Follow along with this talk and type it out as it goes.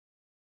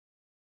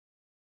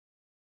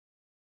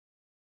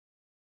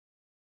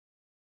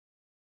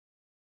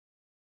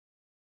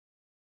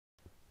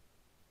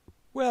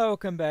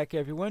Welcome back,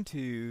 everyone,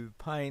 to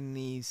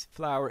Pineleaf's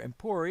Flower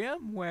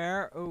Emporium,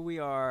 where we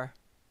are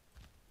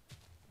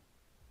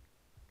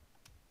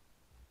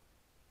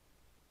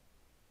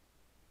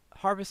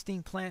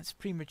harvesting plants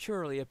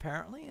prematurely.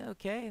 Apparently,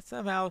 okay.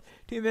 Somehow,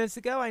 2 minutes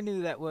ago, I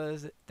knew that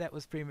was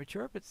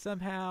premature, but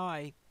somehow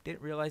I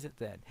didn't realize it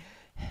then.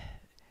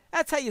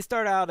 That's how you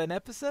start out an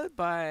episode,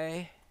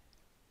 by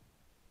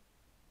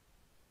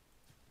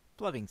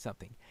blubbing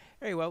something.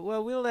 Very well.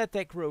 Well, we'll let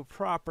that grow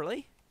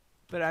properly.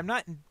 But I'm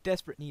not in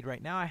desperate need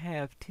right now. I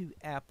have 2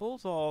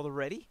 apples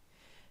already,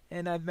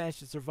 and I've managed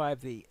to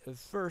survive the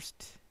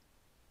first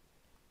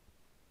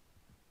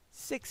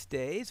 6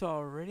 days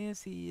already. Let's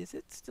see, is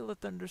it still a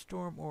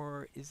thunderstorm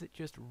or is it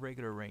just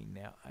regular rain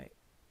now? I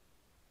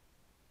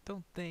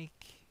don't think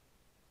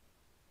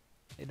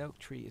an oak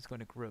tree is going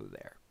to grow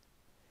there.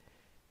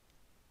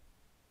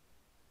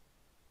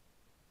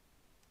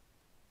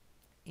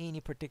 Any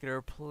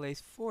particular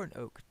place for an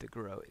oak to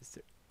grow, is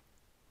there?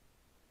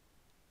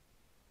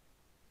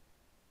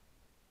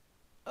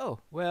 Oh,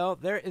 well,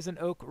 there is an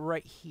oak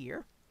right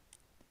here.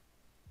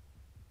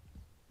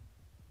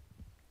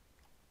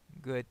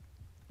 Good.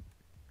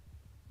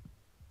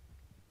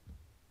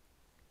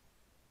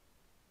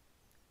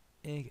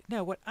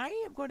 Now, what I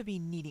am going to be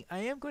needing,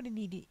 I am going to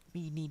be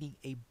needing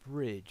a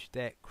bridge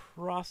that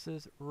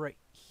crosses right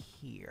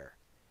here.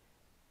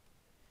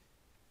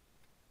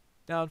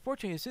 Now,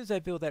 unfortunately, as soon as I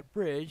build that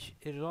bridge,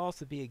 it'll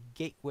also be a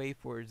gateway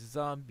for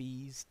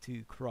zombies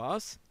to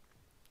cross.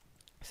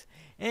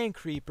 And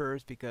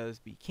creepers, because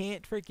we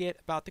can't forget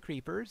about the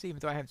creepers, even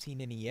though I haven't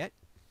seen any yet.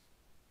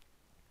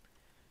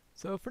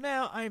 So for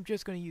now, I'm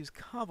just going to use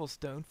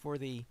cobblestone for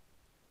the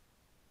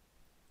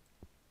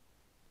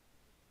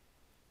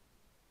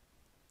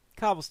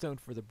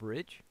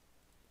bridge.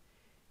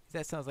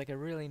 That sounds like a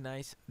really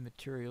nice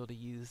material to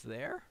use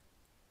there.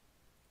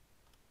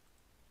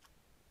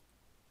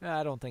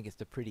 I don't think it's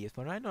the prettiest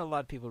one. I know a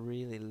lot of people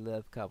really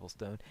love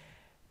cobblestone,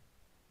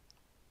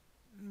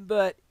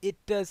 but it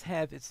does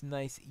have its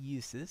nice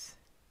uses.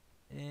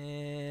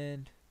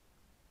 And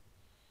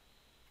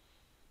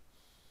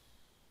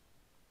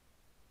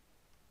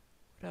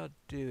what I'll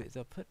do is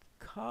I'll put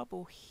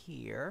cobble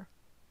here,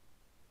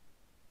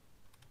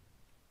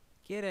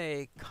 get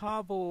a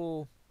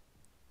cobble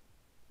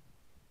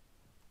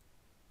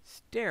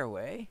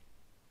stairway.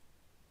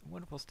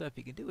 Wonderful stuff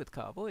you can do with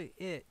cobble.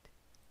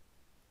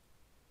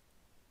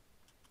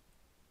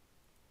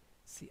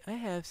 See, I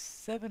have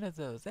 7 of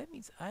those. That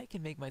means I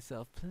can make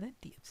myself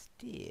plenty of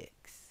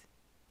sticks.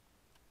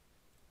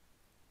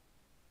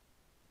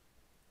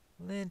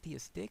 Plenty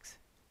of sticks.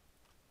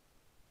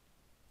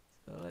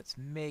 So let's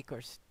make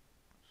our...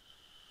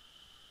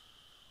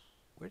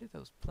 Where did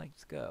those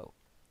planks go?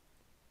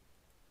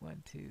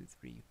 1, 2,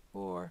 3,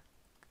 4.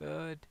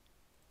 Good.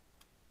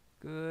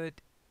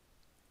 Good.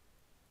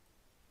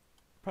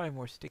 Probably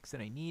more sticks than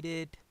I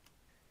needed.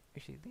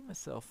 Actually, leave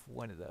myself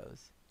 1 of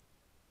those.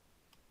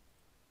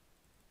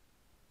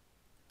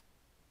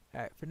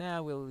 Alright, for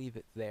now we'll leave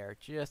it there,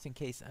 just in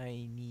case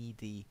I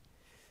need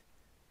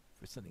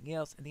for something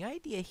else. And the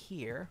idea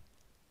here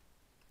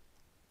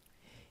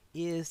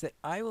is that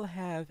I will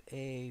have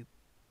a...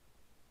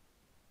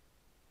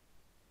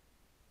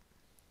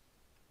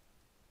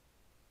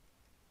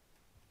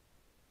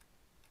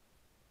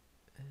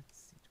 Let's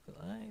see, will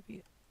I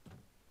be...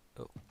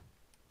 Oh.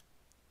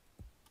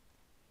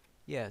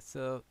 Yeah,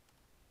 so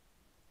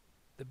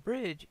the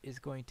bridge is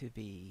going to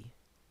be...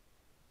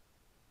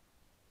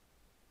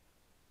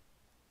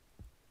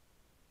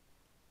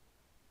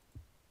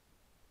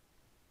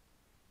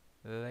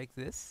 like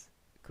this,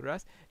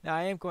 across. Now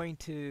I am going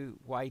to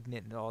widen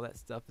it and all that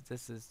stuff, but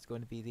this is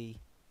going to be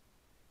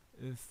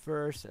the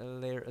first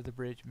layer of the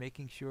bridge,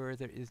 making sure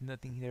there is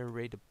nothing there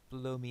ready to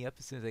blow me up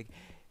as soon as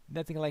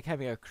nothing like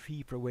having a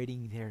creeper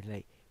waiting there,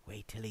 like,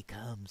 wait till he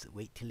comes,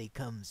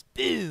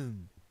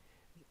 boom!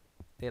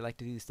 They like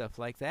to do stuff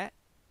like that.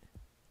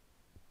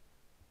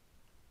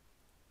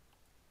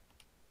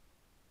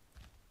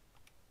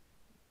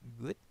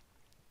 Good.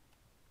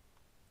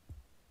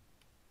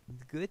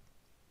 Good.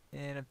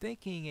 And I'm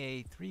thinking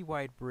a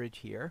 3-wide bridge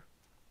here.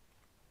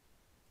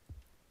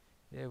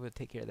 Yeah, we'll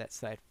take care of that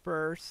side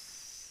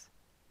first.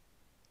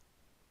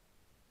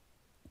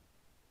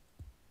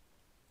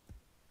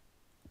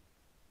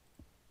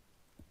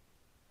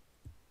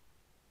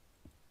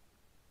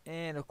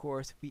 And of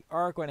course, we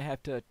are going to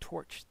have to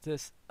torch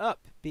this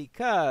up,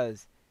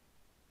 because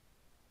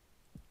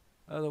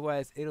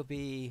otherwise it'll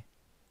be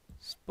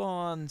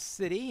Spawn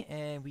City,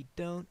 and we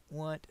don't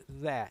want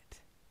that.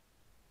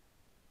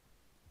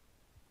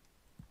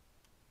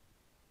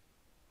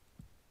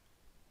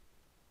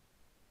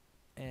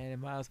 And it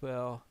might as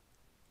well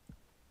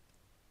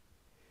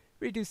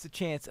reduce the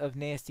chance of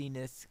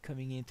nastiness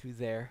coming in through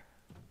there.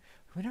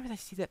 Whenever I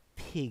see that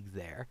pig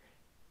there,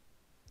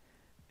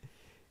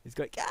 it's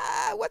going,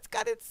 ah, what's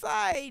got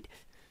inside?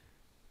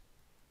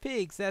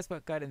 Pigs, that's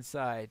what got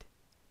inside.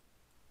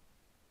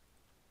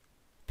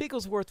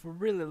 Pigglesworth will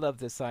really love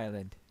this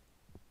island.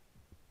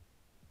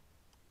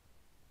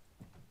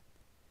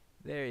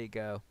 There you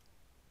go.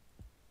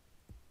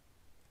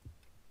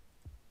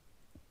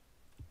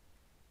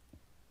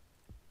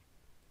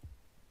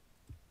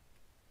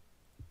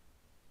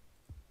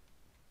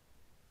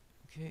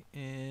 Okay,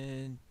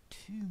 and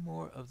 2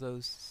 more of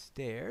those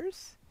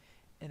stairs.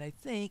 And I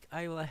think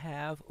I will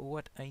have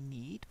what I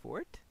need for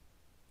it.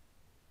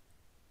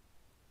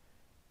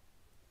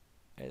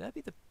 That'd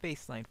be the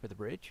baseline for the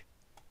bridge.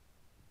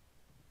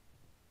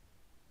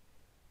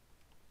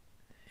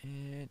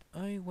 And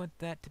I want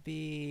that to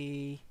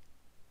be...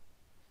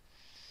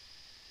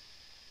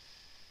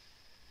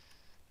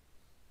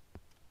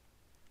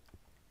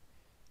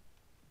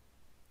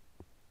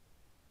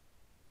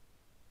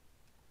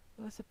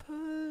 Well, I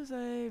suppose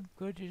I'm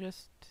going to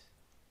just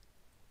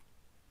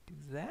do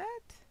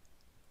that.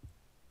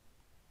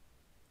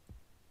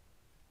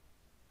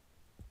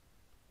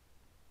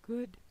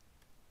 Good.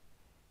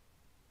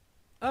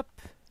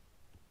 Up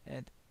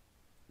and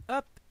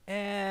up,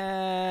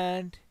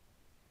 and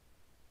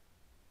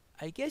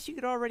I guess you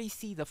could already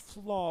see the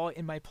flaw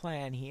in my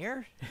plan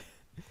here.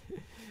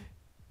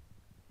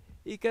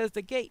 Because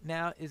the gate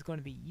now is going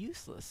to be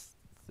useless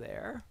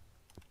there.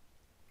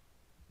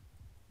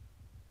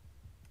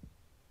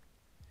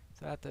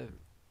 So I have to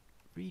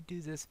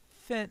redo this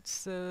fence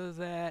so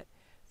that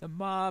the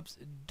mobs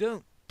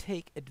don't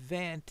take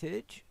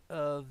advantage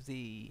of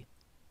the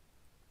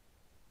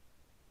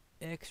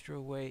extra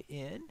way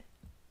in.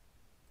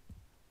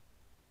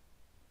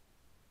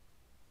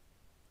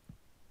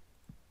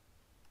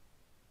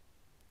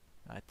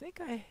 I think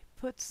I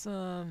put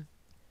some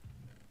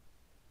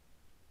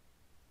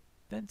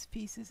fence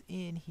pieces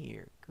in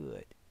here.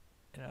 Good.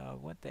 And I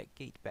want that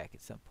gate back at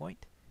some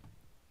point.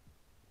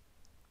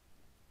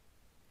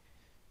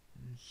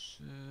 And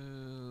so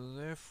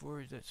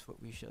therefore that's what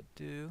we shall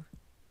do.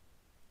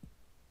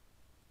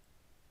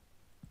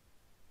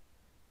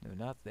 No,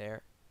 not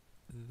there.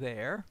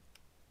 There.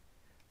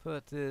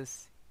 Put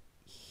this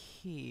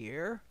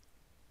here.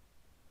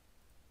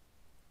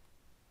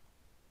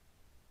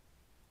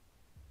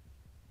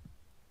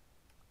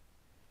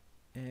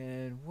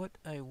 And what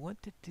I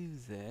want to do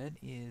then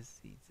is,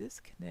 see, this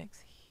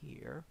connects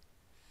here.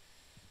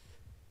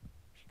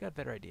 She got a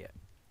better idea.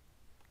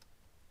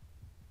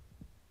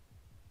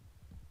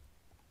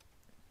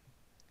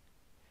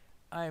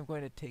 I'm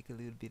going to take a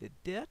little bit of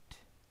dirt.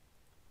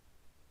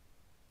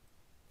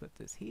 Put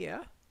this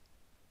here.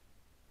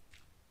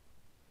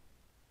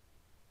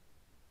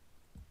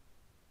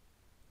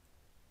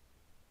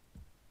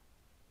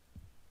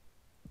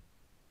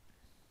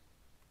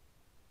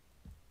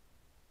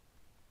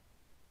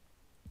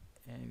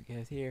 And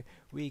because here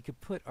we could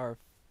put our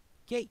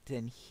gate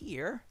in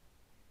here,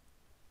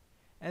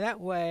 and that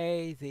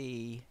way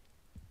the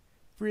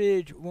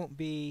bridge won't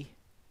be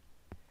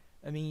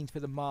a means for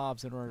the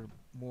mobs in order to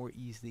more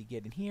easily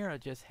get in here. I'll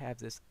just have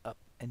this up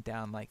and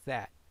down like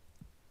that.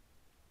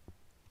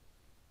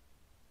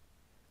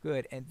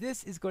 Good, and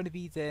this is going to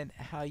be then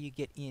how you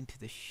get into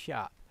the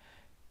shop.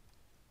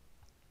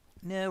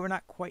 No, we're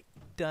not quite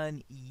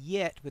done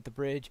yet with the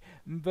bridge,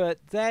 but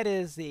that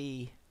is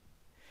the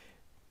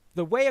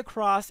way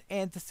across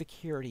and the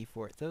security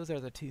for it. Those are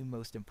the 2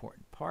 most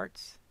important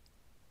parts.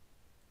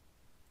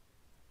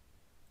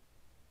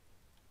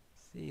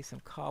 See, some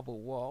cobble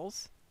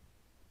walls.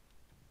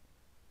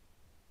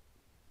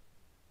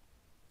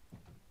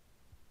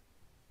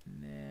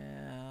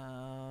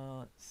 Now,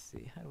 let's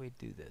see, how do we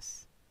do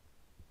this?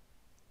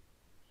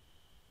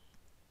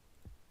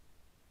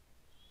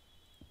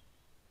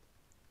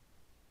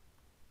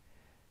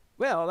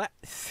 Well,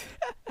 that's...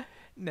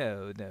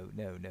 No.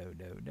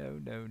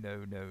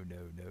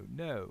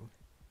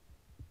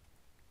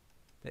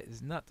 That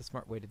is not the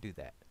smart way to do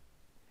that.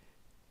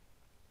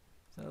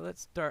 So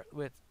let's start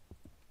with...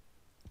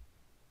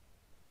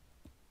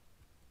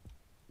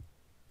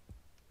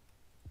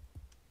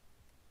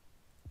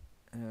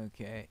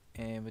 Okay,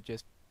 and we'll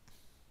just...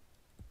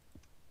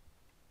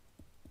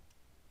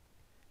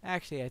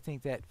 Actually, I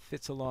think that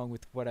fits along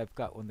with what I've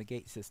got on the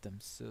gate system.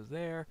 So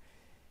there,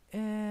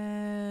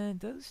 and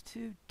those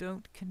 2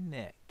 don't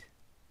connect.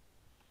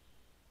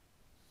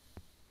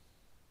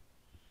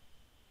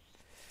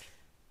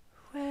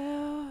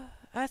 Well,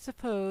 I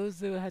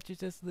suppose we'll have to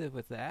just live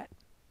with that.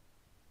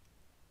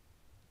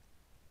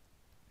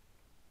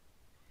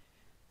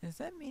 Does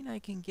that mean I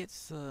can get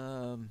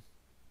some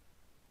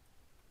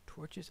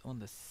torches on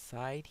the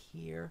side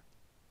here?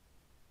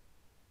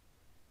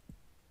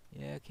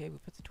 Yeah, okay, we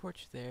put the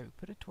torch there. We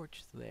put a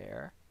torch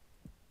there.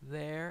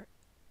 There.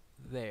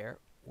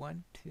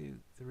 1, 2,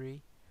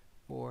 3,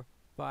 4,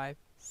 5,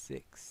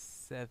 6,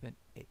 7,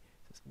 8.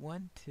 So it's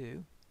 1,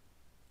 2,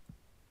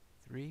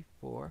 3,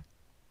 4,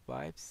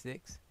 5,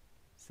 6,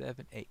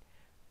 7, 8.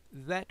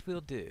 That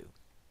will do.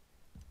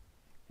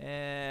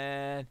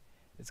 And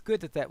it's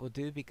good that that will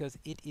do because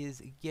it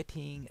is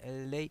getting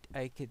late.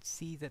 I could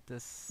see that the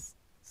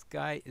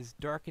sky is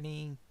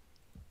darkening,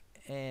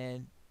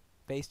 and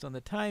based on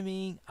the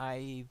timing,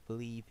 I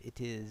believe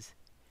it is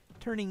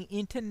turning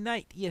into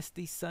night. Yes,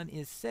 the sun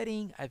is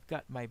setting. I've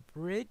got my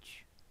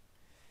bridge.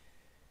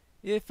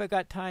 If I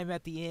got time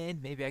at the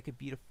end, maybe I could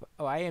beautify...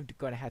 Oh, I am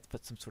going to have to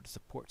put some sort of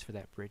supports for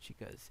that bridge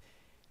because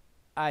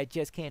I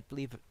just can't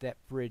believe that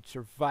bridge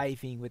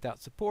surviving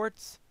without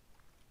supports.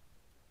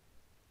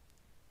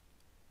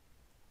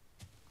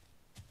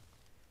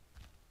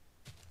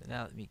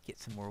 Now let me get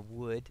some more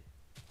wood.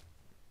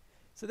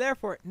 So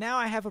therefore, now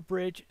I have a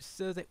bridge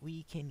so that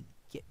we can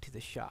get to the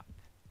shop.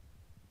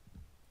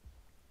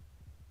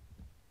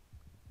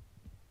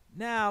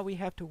 Now we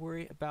have to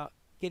worry about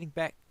getting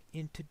back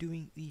into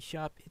doing the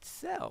shop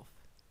itself.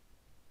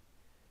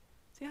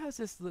 See, how does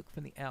this look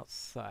from the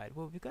outside?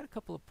 Well, we've got a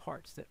couple of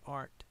parts that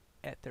aren't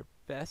at their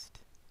best.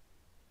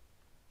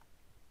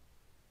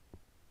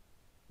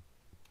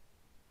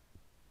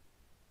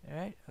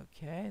 Alright,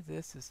 okay,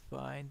 this is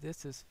fine,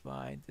 this is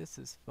fine, this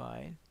is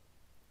fine.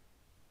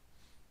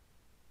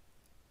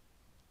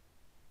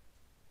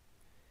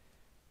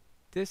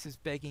 This is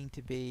begging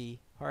to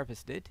be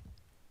harvested.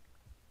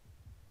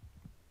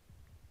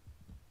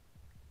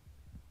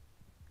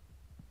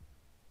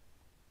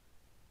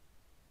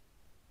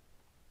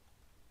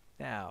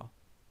 Now,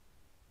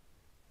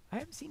 I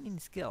haven't seen any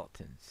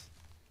skeletons.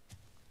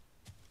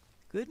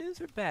 Good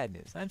news or bad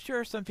news? I'm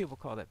sure some people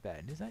call that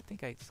bad news. I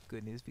think it's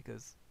good news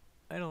because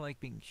I don't like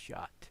being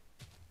shot.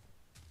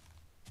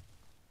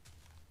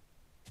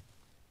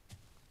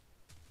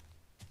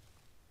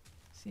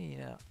 See,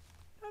 now,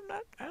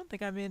 I don't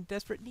think I'm in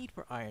desperate need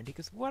for iron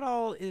because what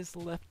all is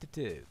left to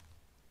do?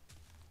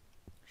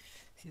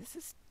 See, this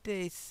is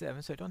day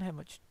 7, so I don't have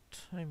much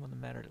time on the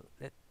matter.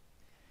 Let's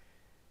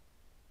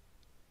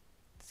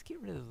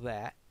get rid of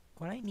that.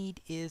 What I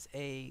need is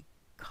a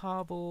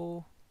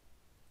cobble.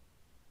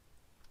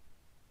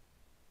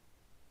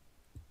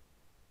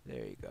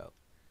 There you go.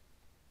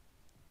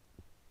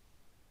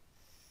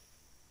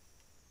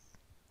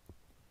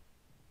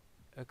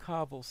 A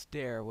cobble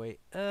stairway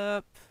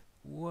up.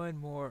 One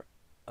more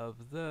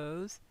of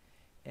those.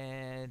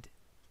 And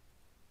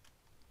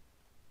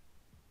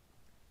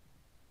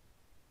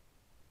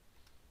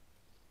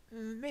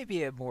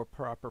maybe a more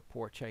proper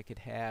porch I could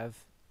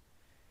have.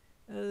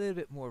 A little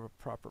bit more of a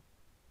proper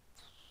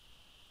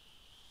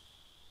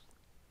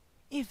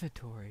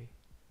inventory.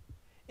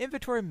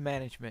 Inventory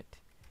management.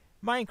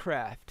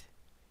 Minecraft.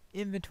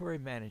 Inventory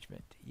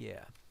management.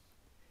 Yeah.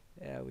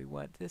 Yeah, we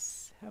want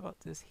this. How about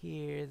this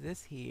here?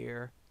 This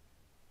here.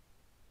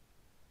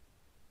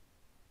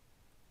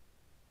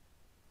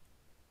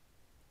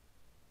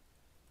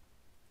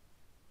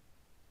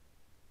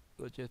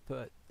 We'll just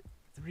put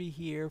 3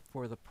 here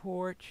for the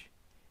porch.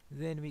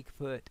 Then we can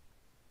put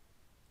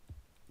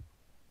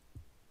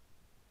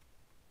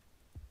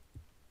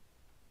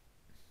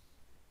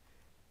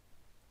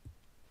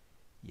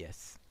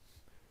yes.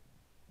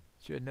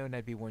 Should have known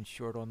I'd be one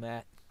short on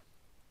that.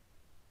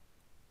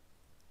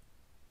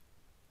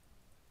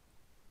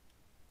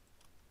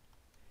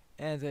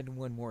 And then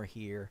one more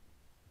here.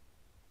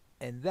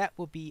 And that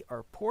will be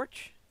our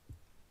porch.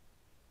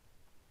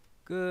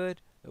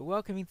 Good. The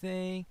welcoming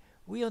thing.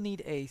 We'll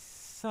need a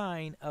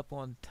sign up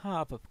on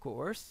top, of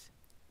course.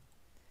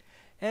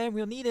 And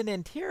we'll need an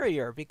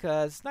interior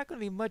because it's not going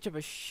to be much of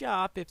a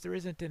shop if there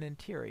isn't an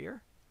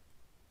interior.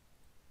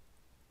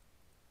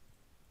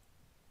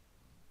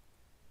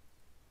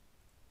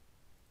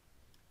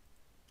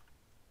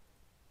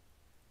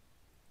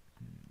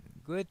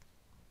 Good.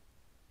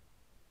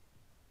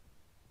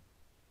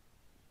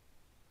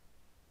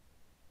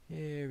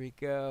 Here we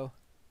go.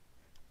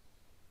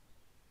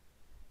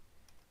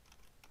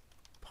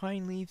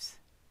 Pine leaves.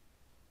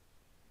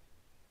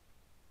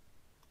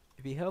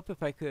 It'd be help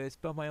if I could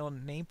spell my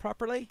own name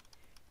properly.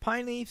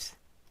 Pine leaves.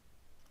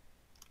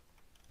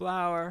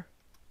 Flower.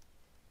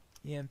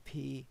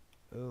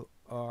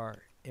 M-P-O-R.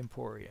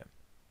 Emporium.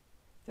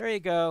 There you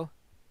go.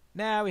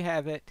 Now we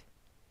have it.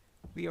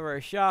 We are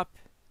a shop.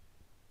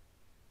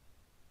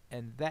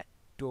 And that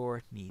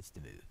door needs to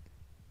move.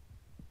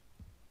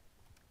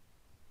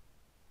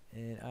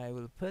 And I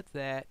will put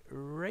that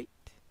right.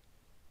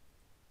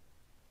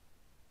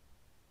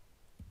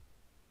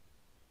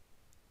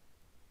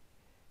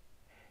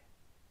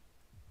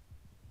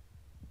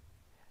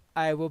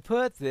 I will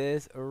put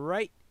this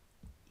right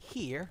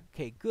here.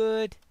 Okay,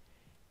 good.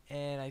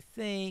 And I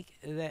think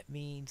that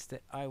means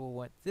that I will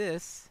want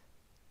this.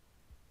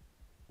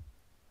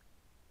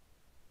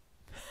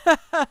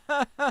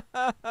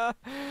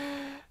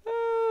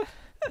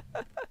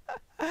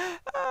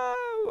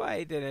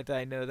 Why didn't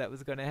I know that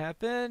was going to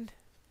happen?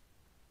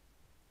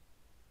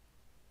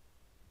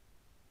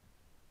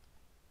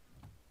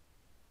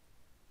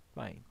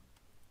 Fine.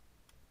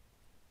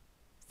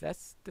 If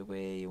that's the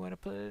way you want to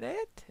put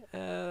it,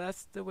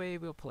 that's the way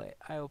we'll play it.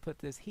 I will put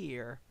this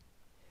here.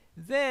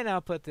 Then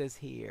I'll put this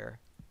here.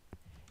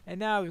 And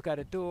now we've got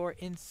a door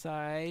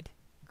inside.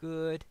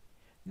 Good.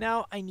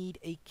 Now I need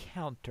a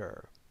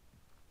counter.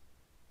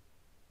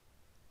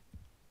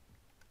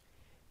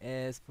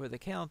 As for the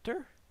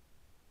counter,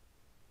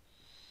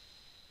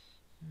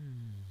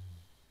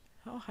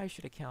 how high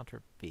should a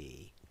counter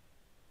be?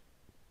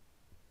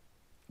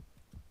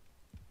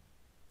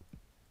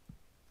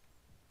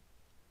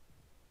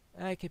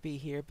 I could be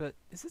here, but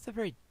this is a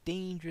very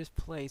dangerous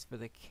place for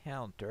the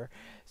counter.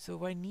 So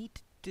what I need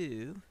to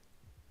do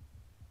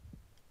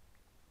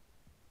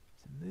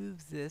is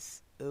move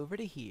this over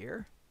to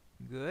here.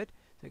 Good.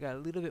 So I got a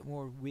little bit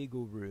more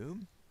wiggle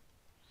room.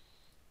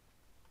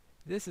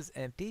 This is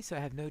empty, so I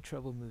have no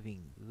trouble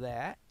moving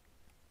that.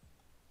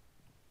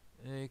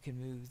 I can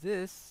move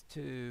this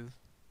to...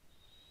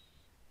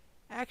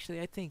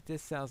 Actually, I think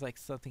this sounds like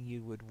something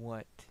you would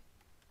want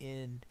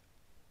in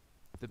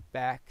the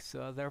back,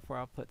 so therefore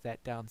I'll put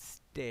that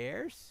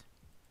downstairs.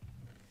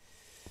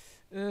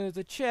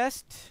 The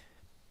chest.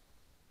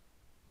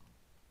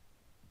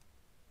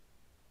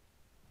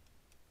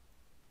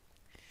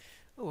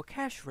 Oh, a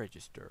cash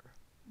register.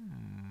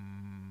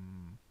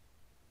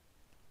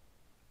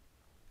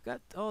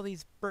 Got all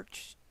these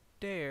birch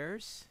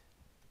stairs.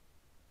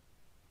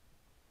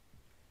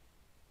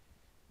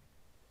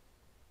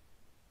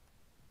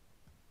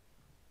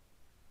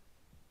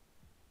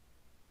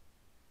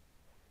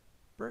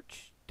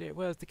 Birch stair.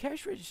 Well, if the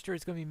cash register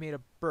is going to be made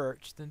of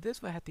birch, then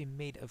this will have to be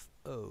made of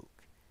oak.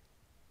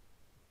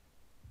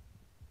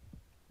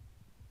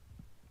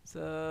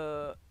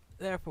 So,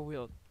 therefore,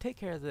 we'll take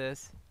care of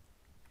this.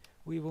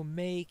 We will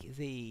make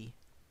the...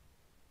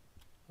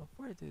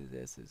 Before I do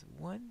this is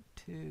 1,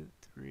 2,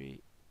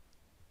 3.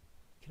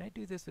 Can I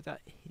do this without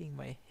hitting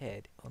my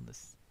head on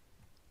this?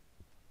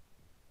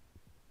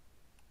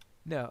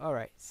 No,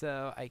 alright,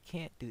 so I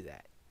can't do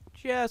that.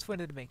 Just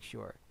wanted to make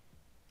sure.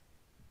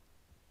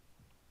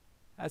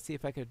 I'll see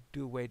if I could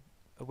do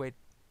a way.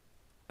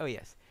 Oh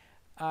yes,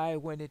 I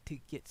wanted to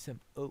get some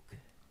oak.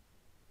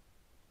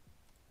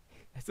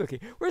 That's okay.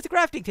 Where's the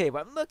crafting table?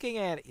 I'm looking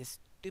at it, you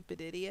stupid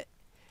idiot.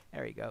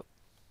 There we go.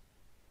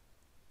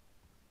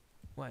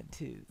 1,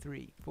 2,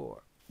 3,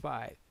 4,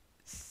 5,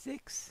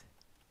 6.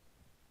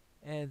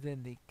 And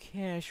then the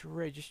cash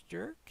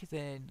register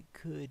then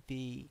could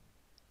be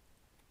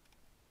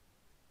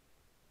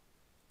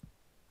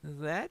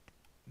that.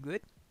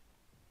 Good.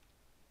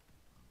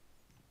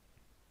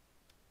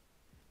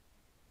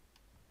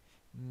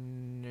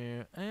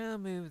 No, I'll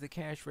move the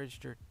cash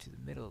register to the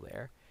middle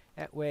there.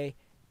 That way,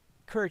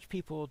 encourage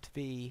people to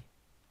be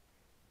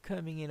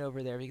coming in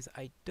over there, because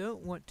I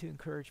don't want to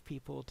encourage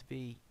people to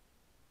be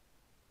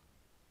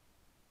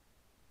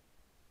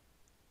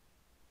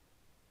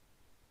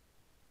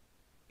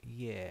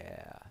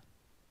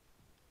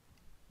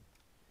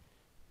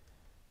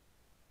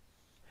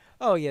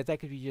Oh yeah, that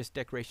could be just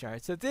decoration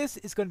art. So this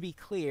is going to be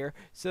clear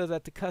so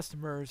that the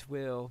customers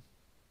will...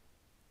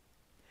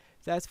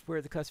 That's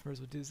where the customers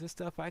will do this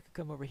stuff. I could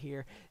come over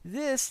here.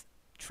 This,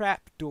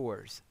 trap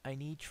doors. I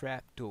need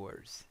trap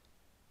doors.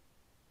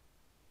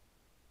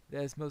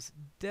 That is most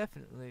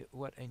definitely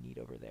what I need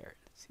over there.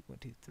 Let's see, 1,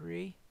 2,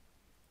 3.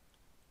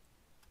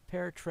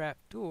 Pair of trap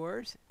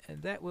doors,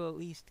 and that will at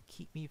least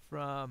keep me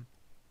from...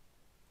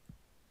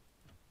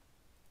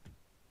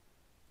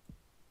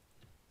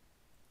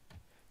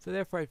 So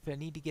therefore, if I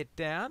need to get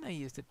down, I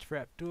use the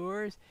trap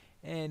doors,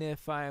 and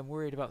if I'm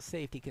worried about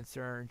safety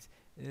concerns,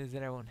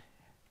 then I won't.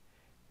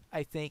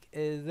 I think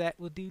that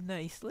will do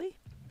nicely.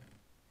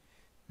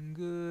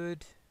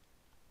 Good.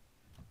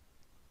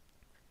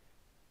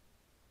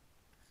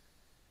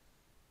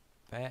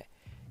 But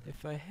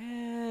if I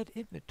had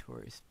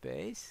inventory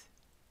space...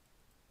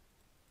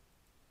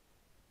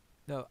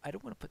 No, I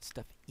don't want to put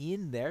stuff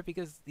in there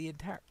because the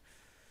entire...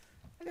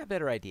 I got a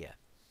better idea.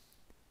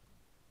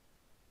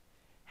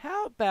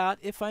 How about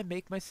if I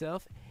make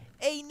myself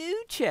a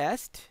new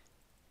chest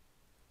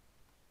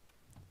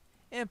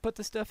and put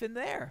the stuff in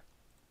there?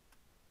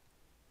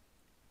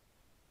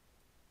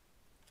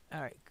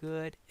 Alright,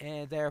 good.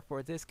 And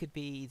therefore this could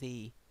be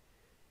the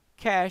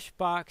cash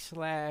box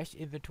 /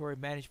 inventory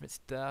management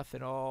stuff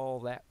and all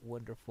that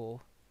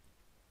wonderful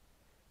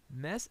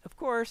mess. Of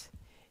course,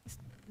 it's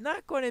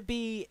not going to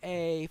be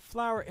a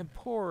flower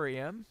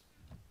emporium.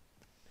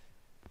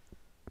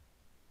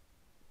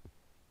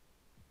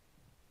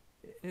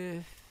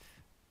 If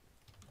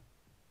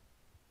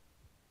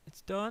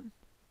it's dawn.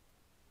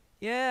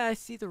 Yeah, I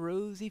see the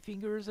rosy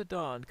fingers of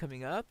dawn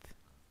coming up.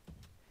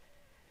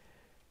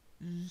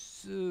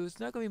 So it's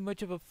not going to be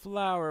much of a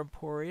flower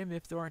emporium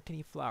if there aren't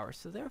any flowers.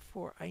 So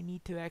therefore, I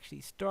need to actually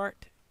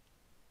start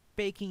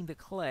baking the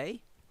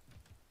clay.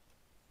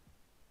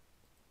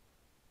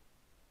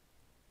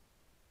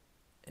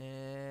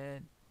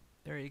 And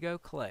there you go,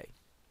 clay.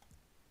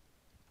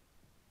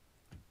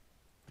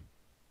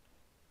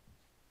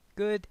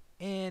 Good.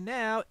 And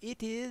now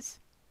it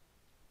is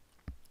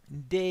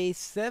day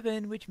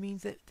 7, which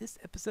means that this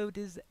episode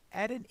is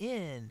at an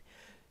end.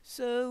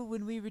 So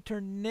when we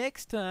return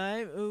next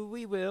time,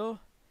 we will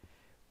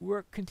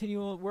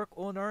continue work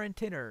on our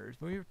antennas.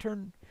 When we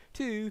return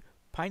to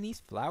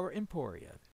Piney's Flower Emporium.